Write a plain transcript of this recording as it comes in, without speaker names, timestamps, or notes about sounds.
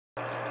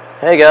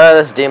Hey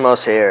guys,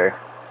 Deimos here,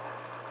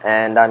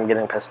 and I'm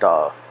getting pissed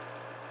off.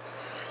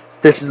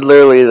 This is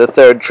literally the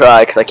third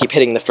try because I keep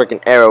hitting the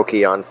freaking arrow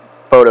key on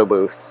photo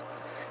booths,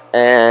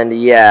 and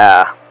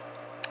yeah,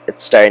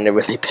 it's starting to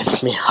really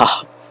piss me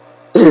off.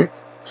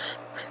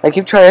 I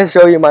keep trying to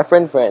show you my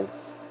friend.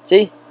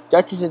 See,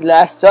 that's his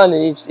last son,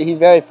 and he's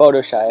very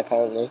photo shy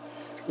apparently.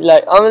 He's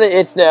like, I'm gonna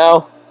itch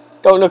now.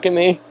 Don't look at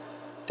me.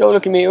 Don't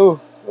look at me. Ooh,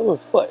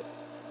 foot.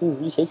 Ooh,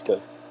 you taste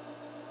good.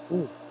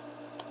 Ooh.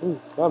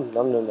 Nom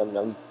nom nom nom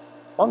nom.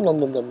 Nom nom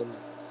nom nom nom.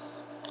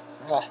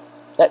 Ah,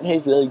 that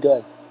tastes really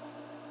good.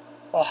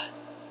 Ah.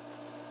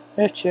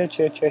 Itch.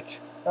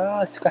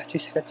 Ah, scratchy.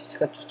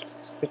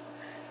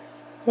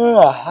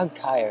 Ah, I'm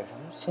tired.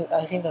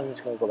 I think I'm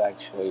just gonna go back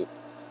to sleep.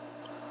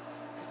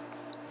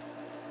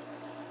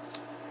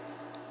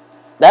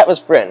 That was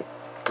Frin.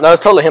 No,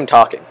 it's totally him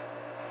talking.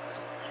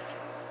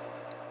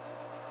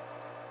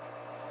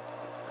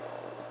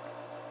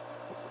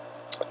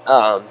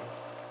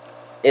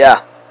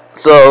 Yeah.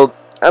 So,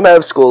 I'm out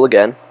of school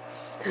again.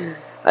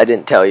 I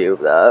didn't tell you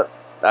that.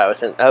 I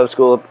was out of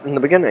school in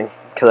the beginning.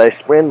 Because I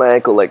sprained my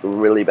ankle, like,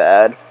 really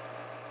bad.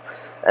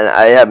 And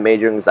I have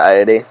major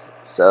anxiety.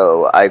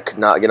 So, I could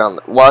not get on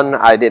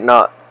I did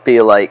not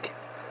feel like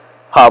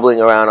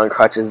hobbling around on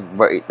crutches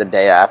right the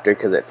day after.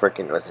 Because it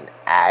freaking was an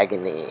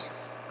agony.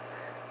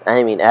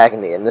 I mean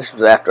agony. And this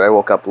was after I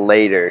woke up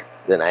later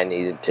than I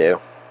needed to.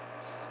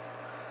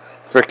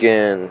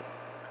 Freaking,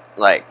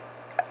 like,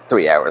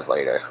 3 hours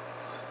later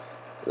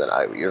than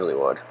I usually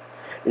would.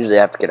 Usually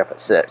I have to get up at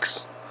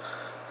 6.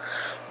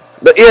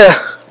 But yeah,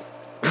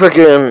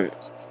 freaking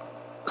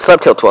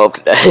slept till 12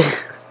 today.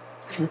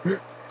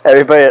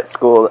 Everybody at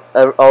school,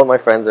 all of my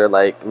friends are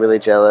like really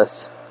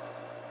jealous.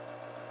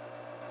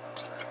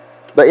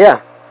 But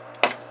yeah,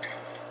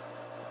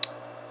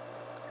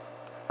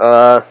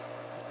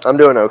 I'm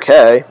doing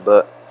okay,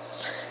 but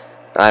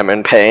I'm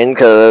in pain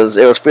because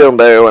it was feeling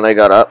better when I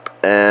got up,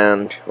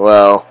 and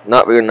well,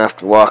 not good enough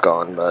to walk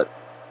on, but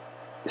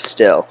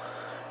still.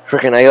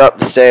 Freaking, I got up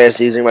the stairs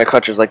using my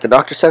crutches like the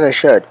doctor said I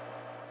should.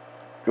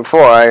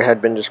 Before, I had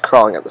been just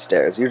crawling up the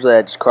stairs. Usually,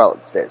 I just crawl up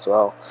the stairs.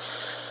 Well,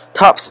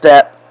 top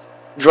step,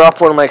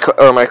 drop one of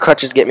my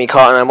crutches get me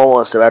caught, and I'm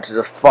almost about to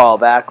just fall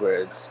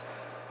backwards.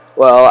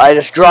 Well, I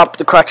just dropped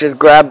the crutches,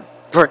 grabbed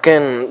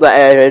freaking the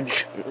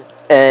edge,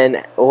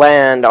 and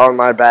land on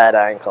my bad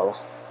ankle.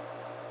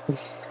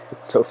 It's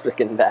so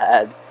freaking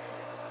bad.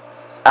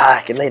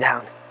 I can lay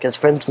down because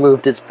Friend's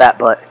moved his fat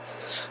butt.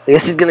 I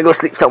guess he's gonna go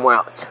sleep somewhere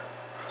else.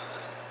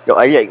 So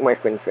I like my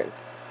friend.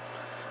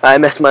 I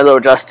missed my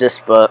little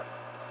justice, but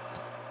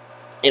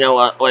you know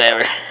what?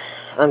 Whatever.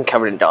 I'm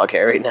covered in dog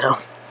hair right now.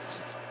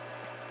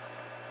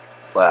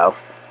 Wow.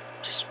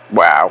 Just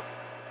wow.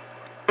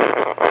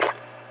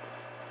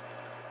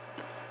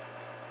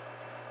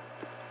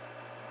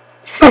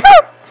 Oh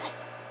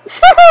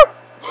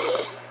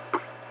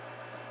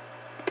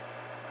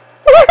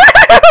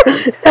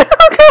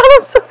god,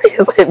 I'm so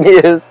easily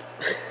amused.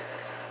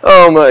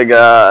 Oh my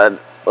god.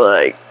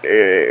 Like,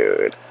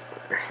 dude.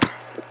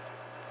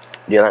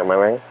 Do you like my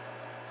ring?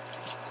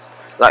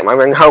 Like my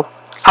ring, ho?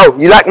 Ho,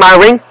 you like my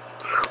ring?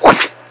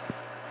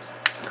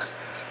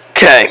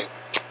 Okay.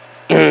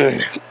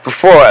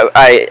 Before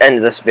I end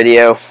this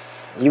video,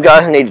 you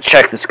guys need to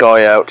check this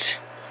guy out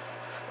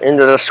in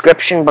the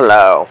description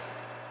below.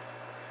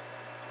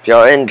 If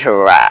you're into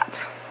rap,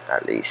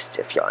 at least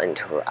if you're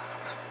into rap.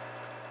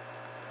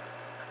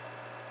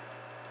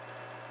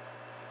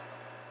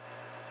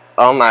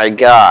 Oh my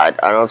god,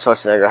 Arnold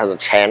Schwarzenegger has a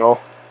channel.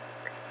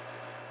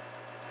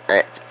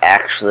 And it's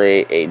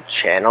actually a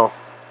channel.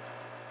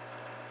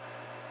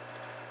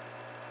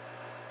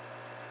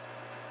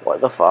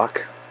 What the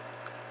fuck?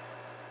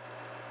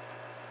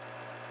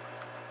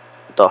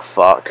 The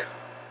fuck?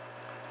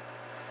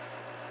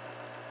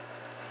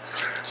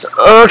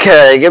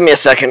 Okay, give me a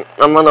second.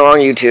 I'm on the wrong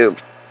YouTube.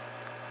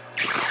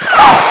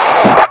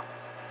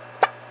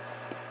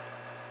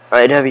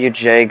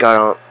 IWJ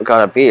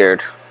got a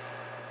beard.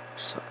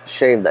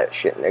 Shave that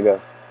shit, nigga.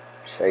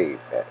 Shave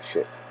that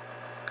shit.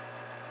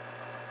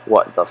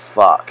 What the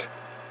fuck?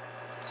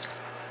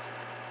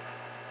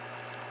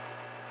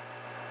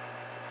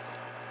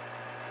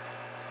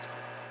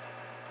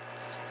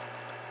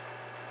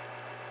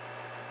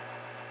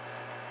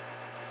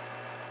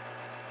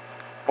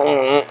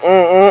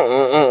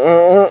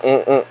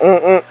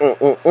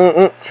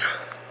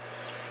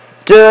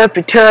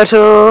 Derpy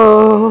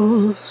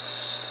turtles.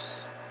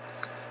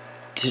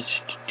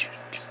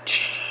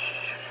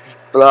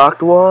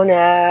 Blocked one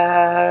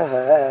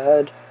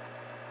ad.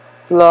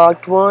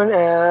 Blocked one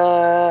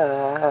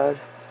ad.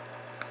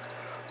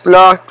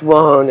 Blocked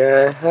one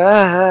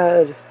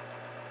ad.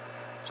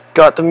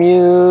 Got the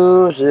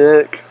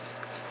music.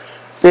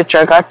 Bitch,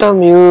 I got the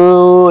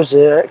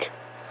music.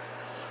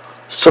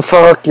 So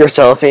fuck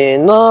yourself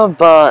in the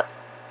butt.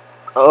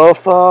 Oh,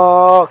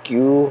 fuck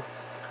you.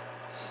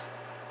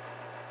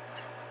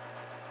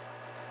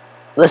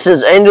 This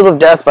is Angel of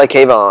Death by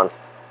Kayvon.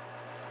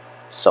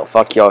 So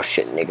fuck your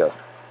shit, nigga.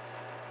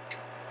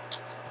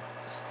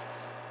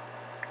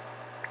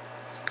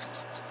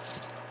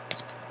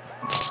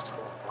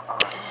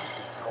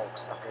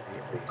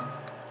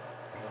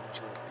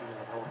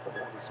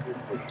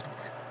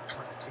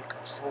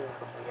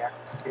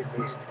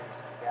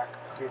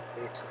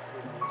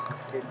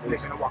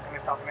 Living and walking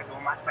and talking and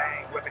doing my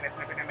thing, whipping and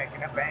flipping and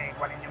making a bang.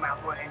 One in your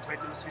mouth will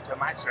introduce you to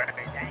my strain.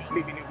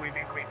 Leaving you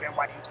grieving, creeping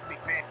while you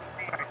sleeping.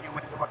 Turning you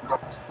into a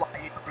ghost while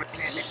you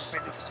sleeping.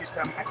 Introduce you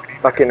to my dream.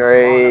 Fucking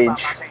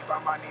rage.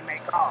 Money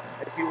make off.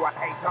 If you are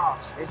hate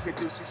off,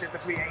 introduce you to the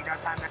creator.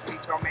 Time to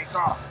teach your make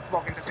off.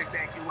 Smoking the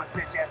zigzag, you a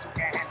snitch ass who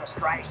can't handle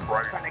straight.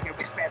 Trying to get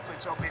rich fast, put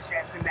your bitch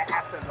ass in the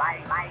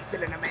afterlife.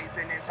 Feeling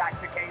amazing,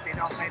 intoxicated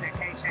on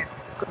medication.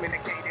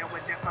 Communicating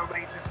with different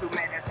races through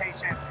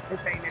meditations.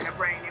 Insane in the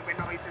brain, hearing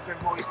noises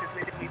and voices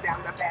leading me down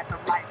the path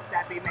of life.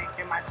 That be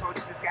making my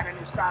choices. Got a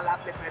new style, I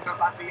flip it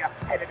up. I be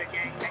ahead of the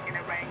game, making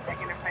it rain,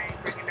 taking the pain,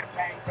 bringing the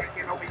pain,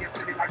 taking over your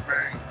city like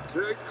rain.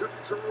 Take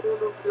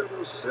control of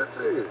your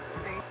city.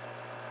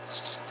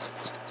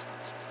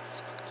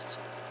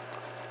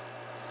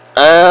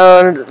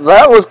 And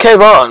that was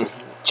Kayvon.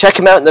 Check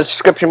him out in the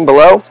description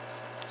below.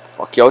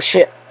 Fuck your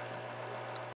shit.